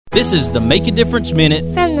This is the Make a Difference Minute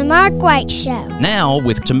from the Mark White Show. Now,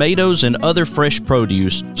 with tomatoes and other fresh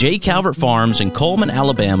produce, J. Calvert Farms in Coleman,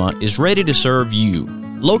 Alabama is ready to serve you.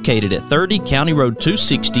 Located at 30 County Road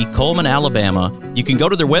 260, Coleman, Alabama, you can go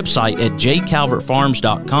to their website at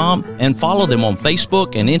jcalvertfarms.com and follow them on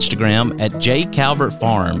Facebook and Instagram at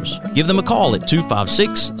jcalvertfarms. Give them a call at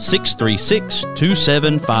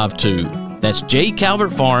 256-636-2752. That's J.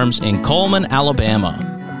 Calvert Farms in Coleman, Alabama.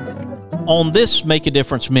 On this Make a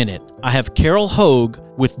Difference Minute, I have Carol Hogue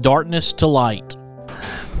with Darkness to Light.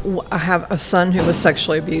 I have a son who was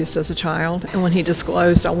sexually abused as a child, and when he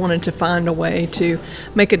disclosed, I wanted to find a way to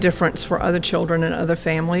make a difference for other children and other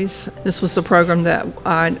families. This was the program that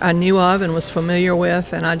I knew of and was familiar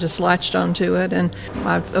with, and I just latched onto it, and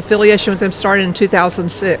my affiliation with them started in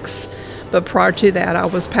 2006. But prior to that, I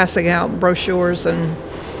was passing out brochures and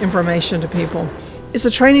information to people. It's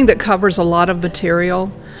a training that covers a lot of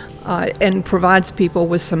material and provides people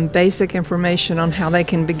with some basic information on how they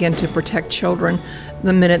can begin to protect children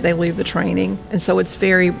the minute they leave the training. And so it's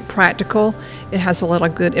very practical. It has a lot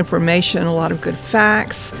of good information, a lot of good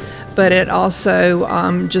facts, but it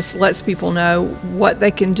also just lets people know what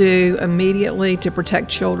they can do immediately to protect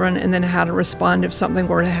children and then how to respond if something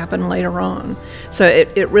were to happen later on. So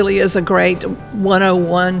it really is a great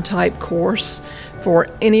 101 type course for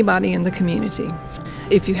anybody in the community.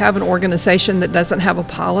 If you have an organization that doesn't have a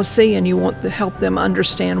policy and you want to help them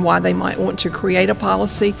understand why they might want to create a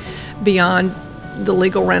policy beyond the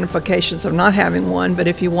legal ramifications of not having one, but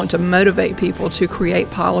if you want to motivate people to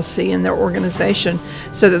create policy in their organization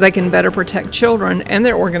so that they can better protect children and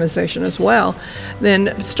their organization as well,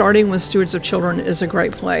 then starting with Stewards of Children is a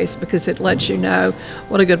great place because it lets you know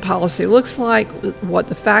what a good policy looks like, what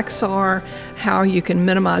the facts are, how you can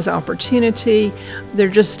minimize opportunity. There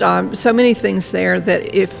are just so many things there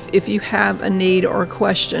that if you have a need or a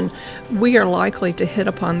question, we are likely to hit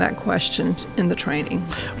upon that question in the training.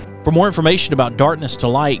 For more information about Darkness to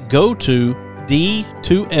Light, go to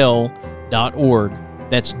d2l.org.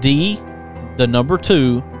 That's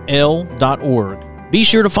d2l.org. Be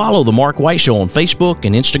sure to follow The Mark White Show on Facebook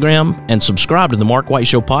and Instagram and subscribe to The Mark White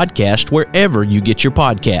Show podcast wherever you get your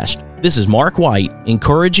podcast. This is Mark White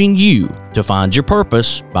encouraging you to find your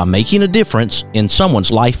purpose by making a difference in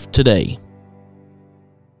someone's life today.